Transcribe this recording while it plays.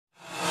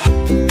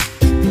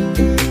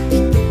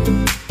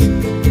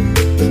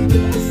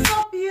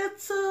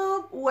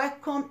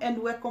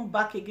Welcome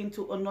back again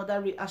to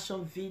another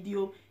reaction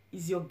video.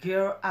 Is your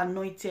girl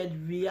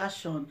Anointed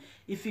Reaction.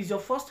 If it's your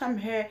first time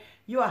here,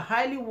 you are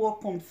highly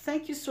welcome.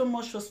 Thank you so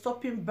much for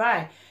stopping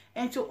by.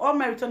 And to all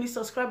my returning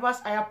subscribers,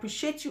 I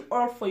appreciate you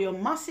all for your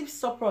massive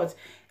support.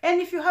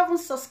 And if you haven't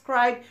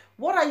subscribed,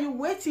 what are you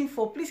waiting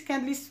for? Please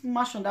kindly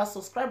smash on that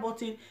subscribe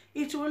button.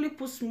 It really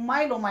puts a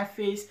smile on my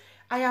face.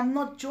 I am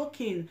not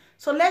joking.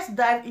 So let's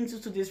dive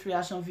into today's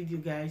reaction video,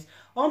 guys.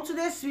 On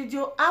today's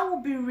video, I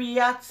will be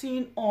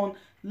reacting on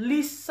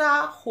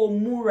LiSA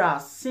HOMURA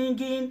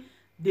singing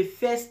The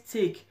First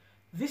Take.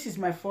 This is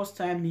my first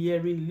time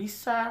hearing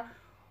LiSA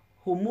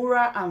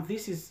HOMURA, and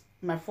this is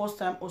my first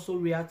time also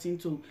reacting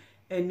to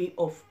any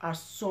of her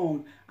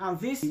song. And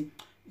this, it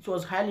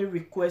was highly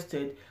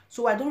requested,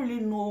 so I don't really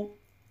know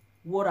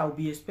what I'll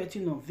be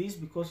expecting of this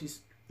because it's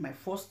my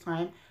first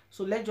time.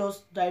 So let's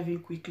just dive in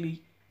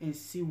quickly and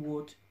see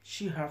what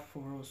she has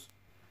for us.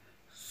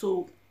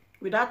 So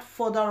without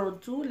further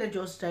ado, let's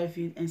just dive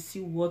in and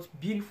see what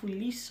beautiful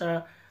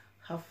LiSA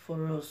have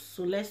for us.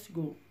 So let's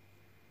go.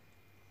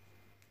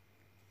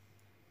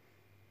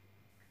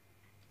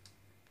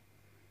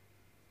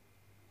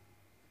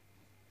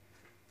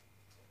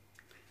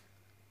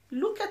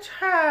 Look at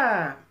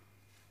her.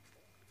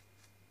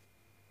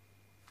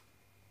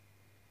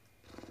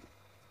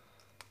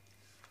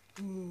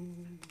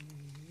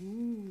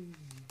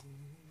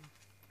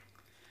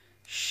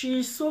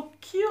 She's so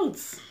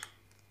cute.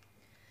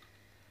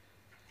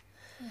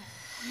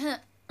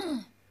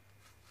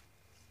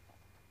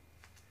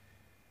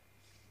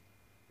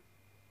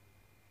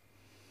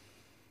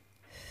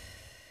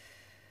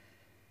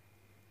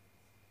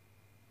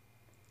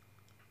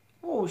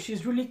 Oh,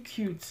 she's really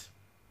cute.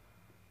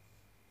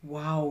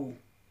 Wow.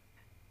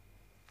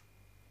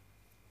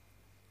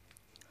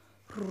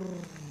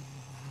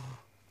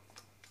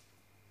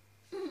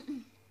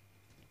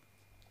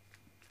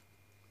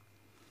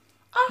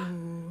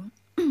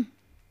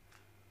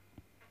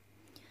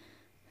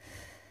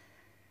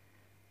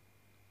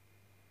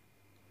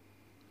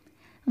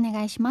お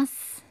願いしま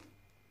す。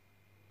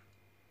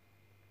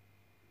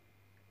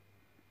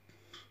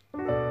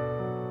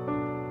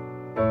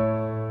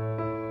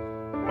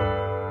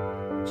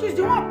She's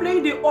the one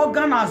playing the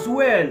organ as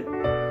well.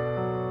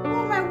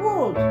 Oh my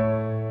word.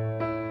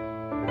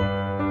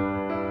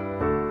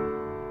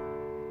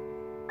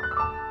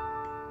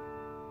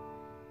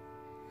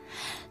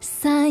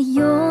さ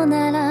よ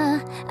な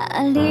ら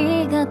あ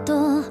りが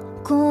と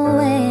う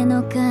声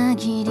の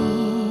限り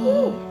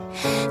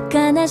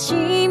悲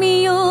し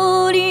み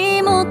よ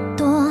りもっ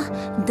と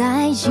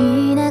大事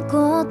な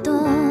こと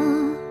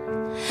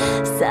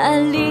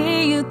去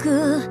りゆ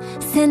く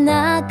背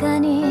中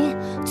に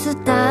伝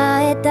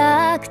え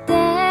たくて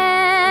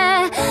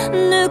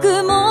ぬ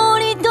くも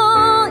りと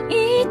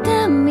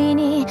痛み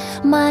に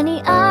間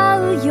に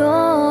合う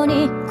よう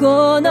に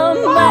この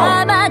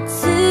まま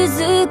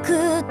続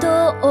く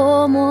と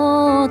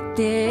思っ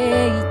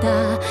てい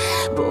た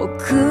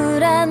僕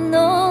ら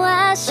の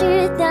明日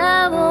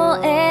を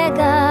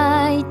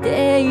描い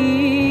て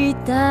い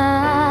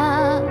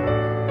た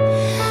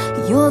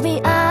呼び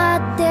合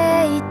って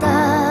いた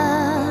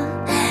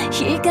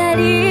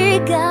光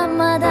が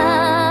ま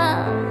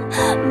だ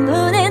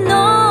胸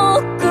の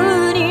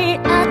奥に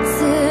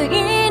熱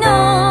い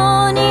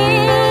のに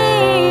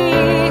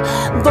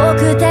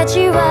僕た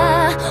ち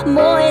は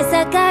燃え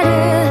盛る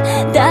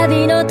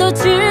旅の途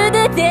中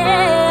で出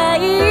会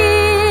い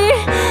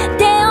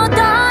手を取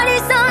り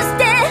そし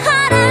て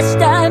話し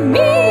た未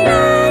来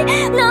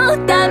の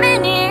ため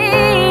に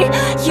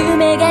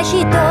夢が一つ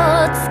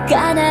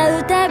叶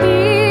うたび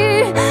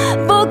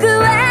僕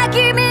は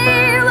君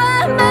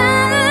は待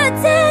っ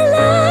てら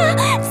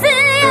強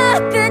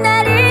く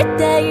なり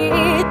たい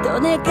と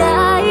願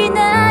い泣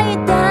い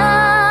た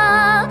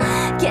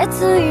決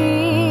意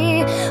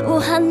を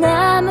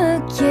花向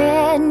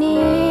けに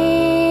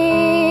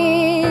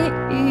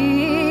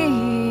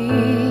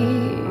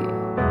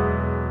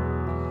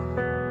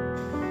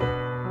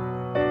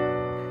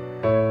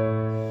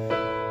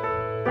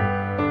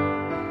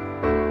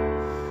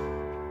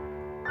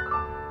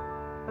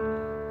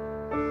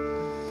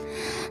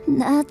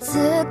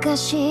懐か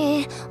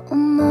しい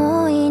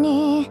思い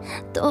に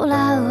と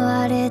ら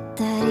われ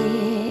た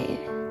り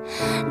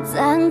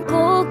残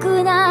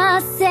酷な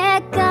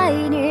世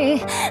界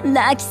に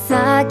泣き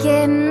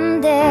叫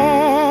んで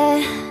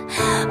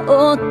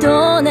大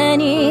人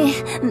に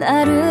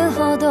なる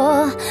ほ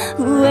ど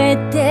増え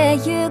て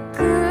ゆ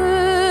く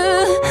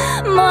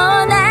もう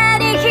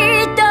何一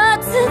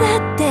つだ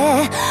って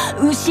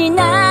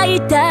失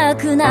いた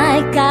くない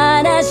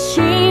悲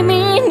し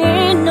み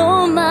に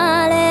飲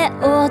まれ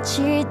落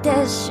ち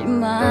てし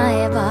ま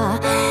えば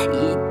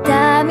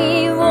痛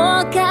みを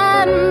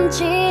感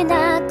じ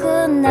な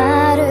く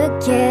なる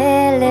け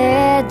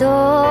れ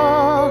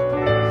ど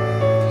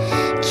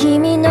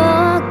君の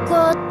言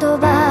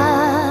葉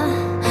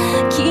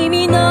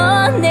君の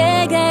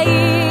願い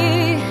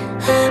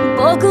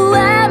僕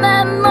は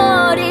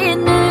守り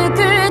抜く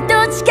と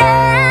誓っ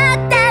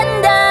た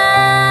んだ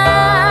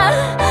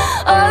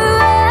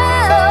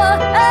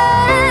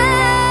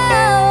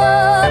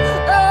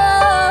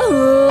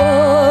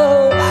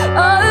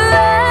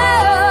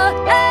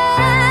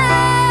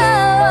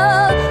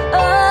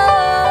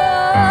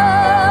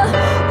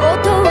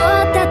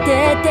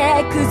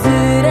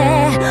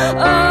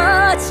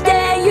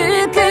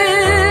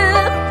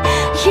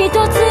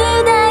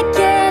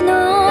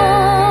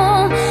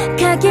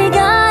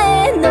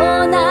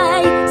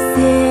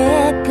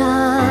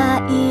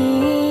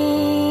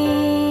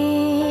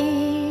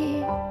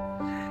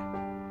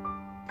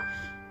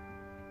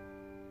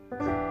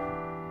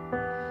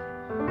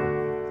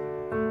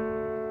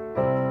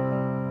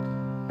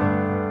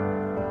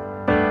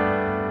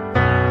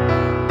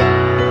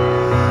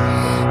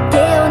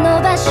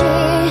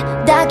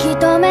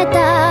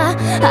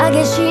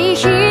激しい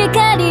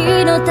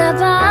光の束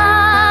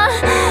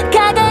輝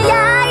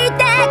い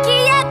て消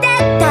えて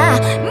った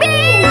未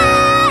来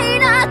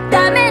のた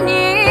めに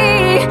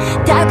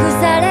託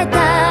され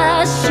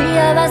た幸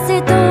せ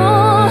と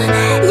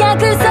約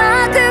束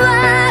は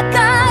超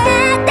え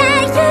て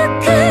ゆ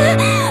く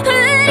振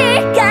り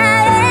返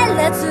ら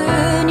ず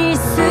に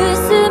進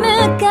む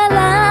から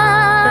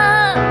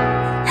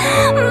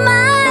前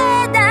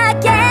だ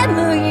け向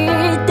い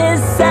て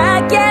叫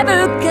ぶ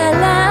から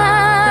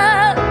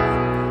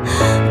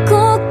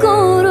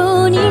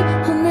心に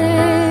褒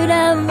めら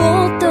を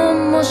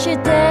灯し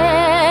て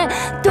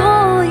遠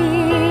い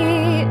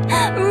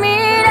未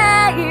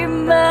来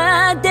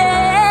まで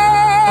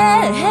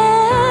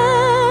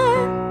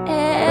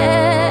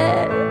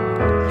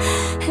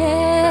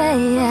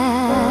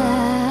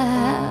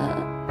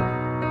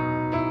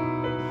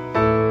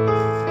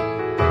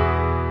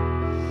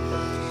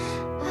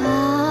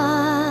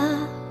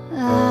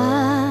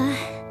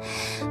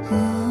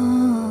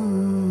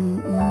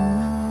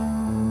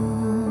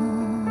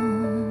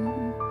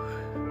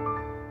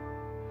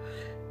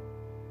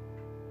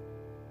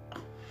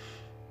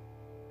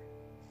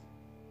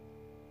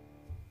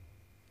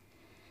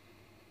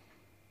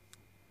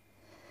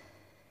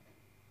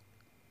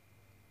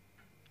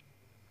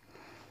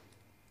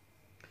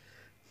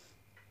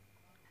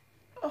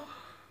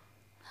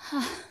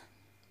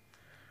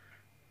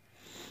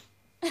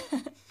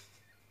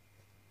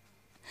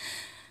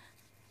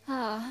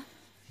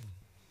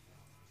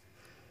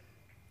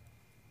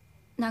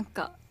なん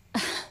か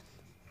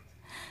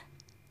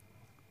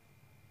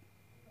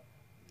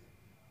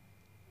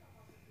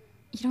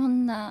いろ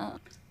んな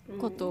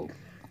ことを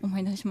思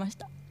い出しまし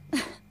た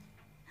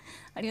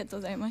ありがとう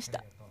ございまし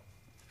た。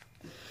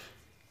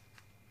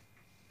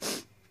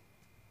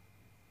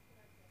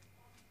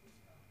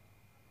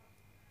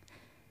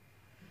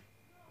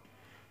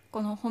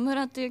この「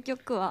HOMURA」という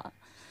曲は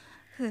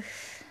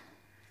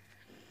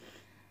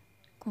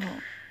こう、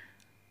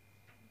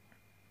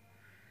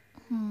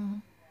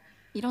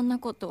いろんな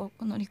こと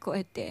を乗り越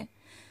えて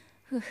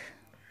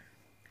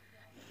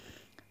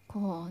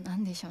こうな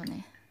んでしょう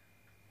ね、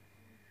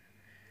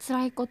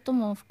辛いこと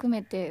も含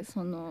めて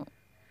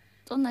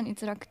どんなに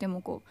辛くて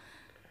もこう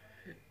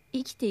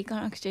生きていか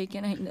なくちゃいけ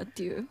ないんだっ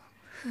ていう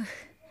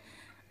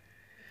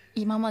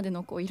今まで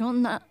のこういろ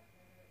んな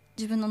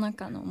自分の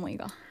中の思い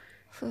が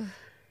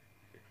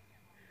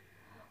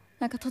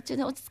なんか途中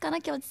で落ち着かな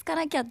きゃ落ち着か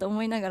なきゃと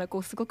思いながらこ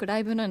うすごくラ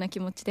イブのような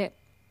気持ちで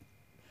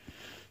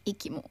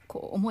息も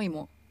こう思い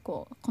も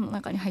この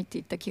中に入って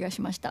いった気が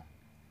しました。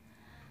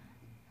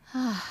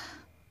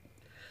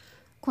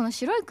この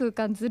白い空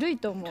間ずるい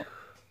と思う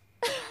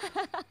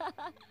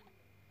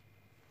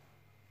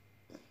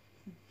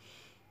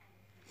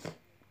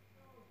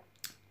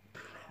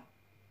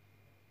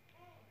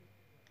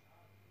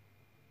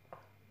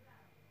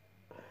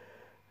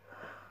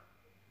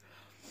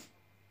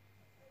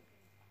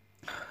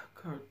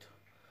God.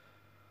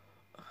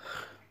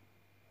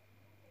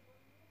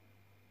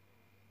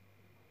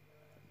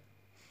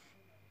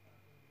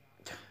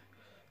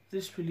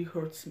 This really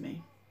hurts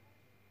me.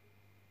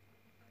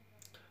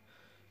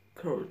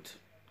 Kurt,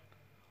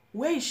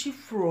 where is she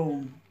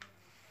from?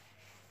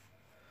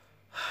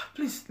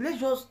 Please,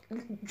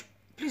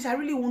 please, I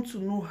really want to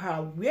know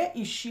her. Where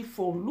is she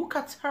from? Look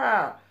at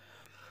her.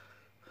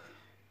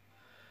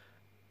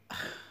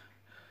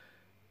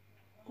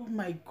 Oh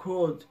my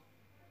God.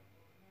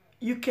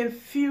 You can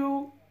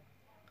feel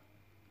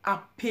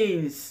her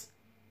pains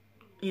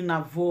in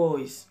her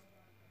voice.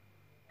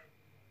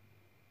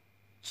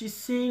 She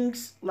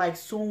sings like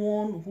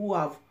someone who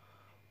have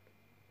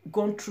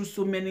gone through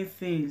so many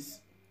things.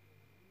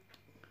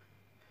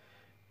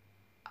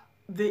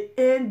 The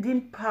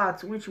ending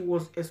part, which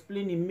was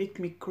explaining, make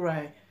me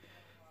cry.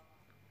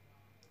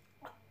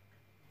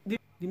 The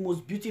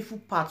most beautiful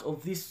part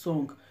of this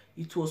song,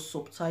 it was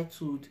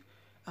subtitled.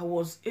 I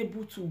was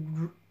able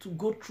to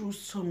go through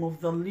some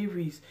of the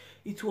lyrics.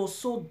 It was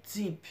so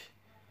deep.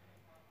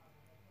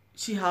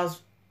 She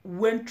has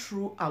went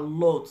through a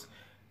lot.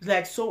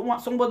 Like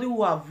somebody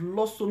who have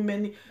lost so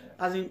many,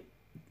 as in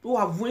who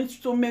have went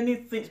through so many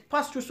things,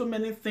 passed through so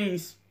many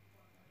things.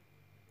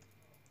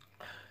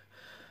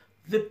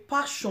 The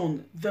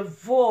passion, the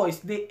voice,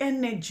 the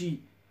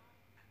energy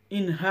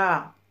in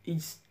her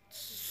is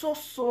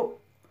so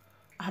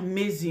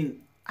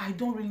amazing. I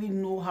don't really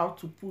know how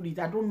to put it.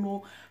 I don't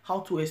know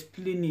how to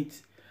explain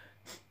it.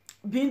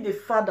 Being the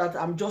fact that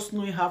I'm just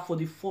knowing her for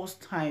the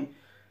first time,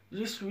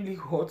 this really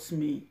hurts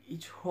me.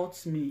 It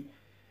hurts me.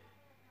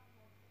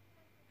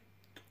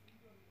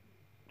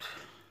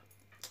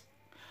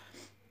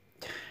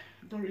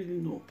 I don't really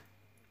know.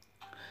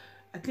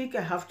 I think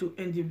I have to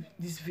end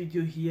this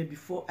video here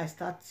before I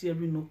start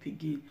tearing up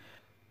again.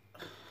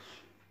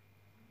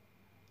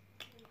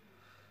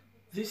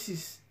 This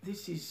is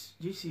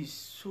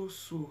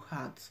so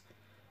hard.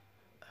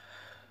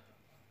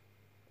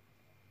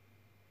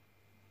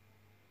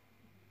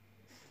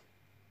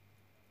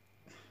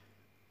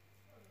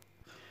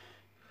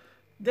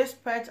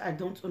 Despite I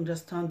don't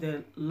understand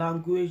the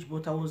language,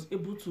 but I was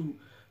able to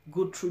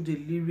go through the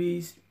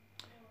lyrics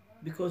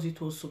because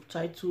it was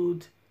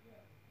subtitled.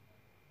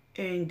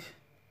 And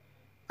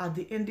at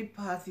the ending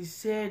part, he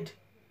said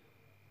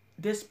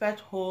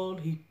despite all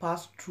he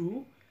passed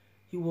through,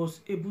 he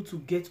was able to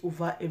get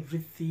over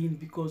everything,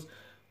 because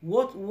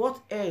what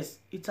else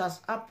it has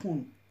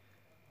happened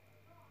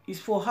is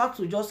for her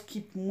to just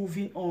keep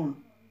moving on.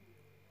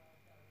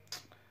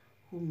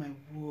 Oh my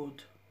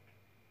word.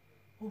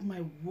 Oh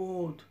my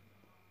word.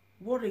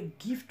 What a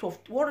gift of,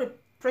 what a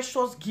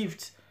precious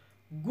gift.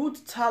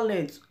 Good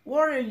talent.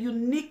 What a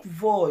unique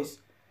voice.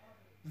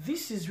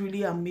 This is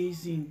really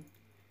amazing.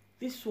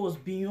 This was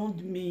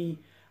beyond me.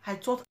 I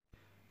thought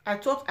I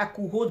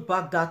could hold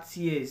back that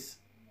tears.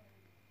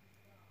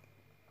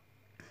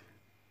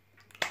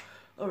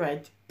 All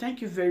right,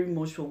 thank you very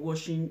much for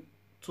watching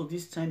to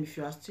this time. If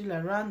you are still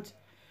around,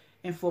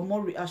 and for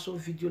more reaction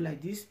video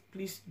like this,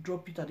 please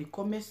drop it at the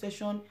comment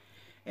section.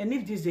 And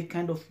if this is the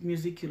kind of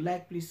music you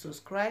like, please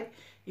subscribe.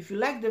 If you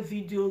like the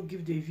video,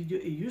 give the video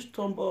a huge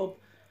thumb up.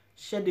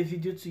 Share the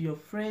video to your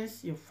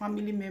friends, your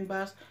family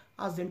members.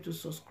 Ask them to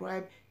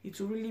subscribe. It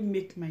will really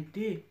make my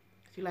day.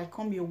 Till I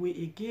come your way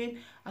again,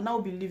 and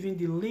I'll be leaving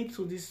the link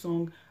to this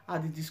song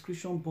at the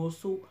description box,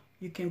 so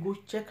you can go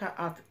check her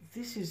out.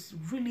 This is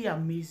really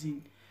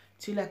amazing.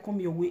 Till I come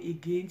your way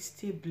again,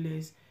 stay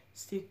blessed,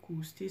 stay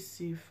cool, stay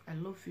safe. I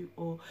love you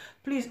all.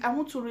 Please, I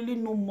want to really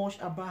know much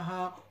about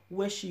her,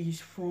 where she is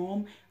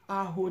from,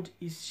 how old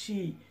is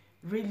she.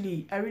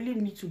 Really, I really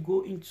need to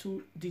go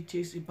into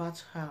details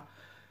about her.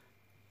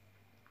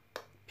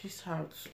 Peace out.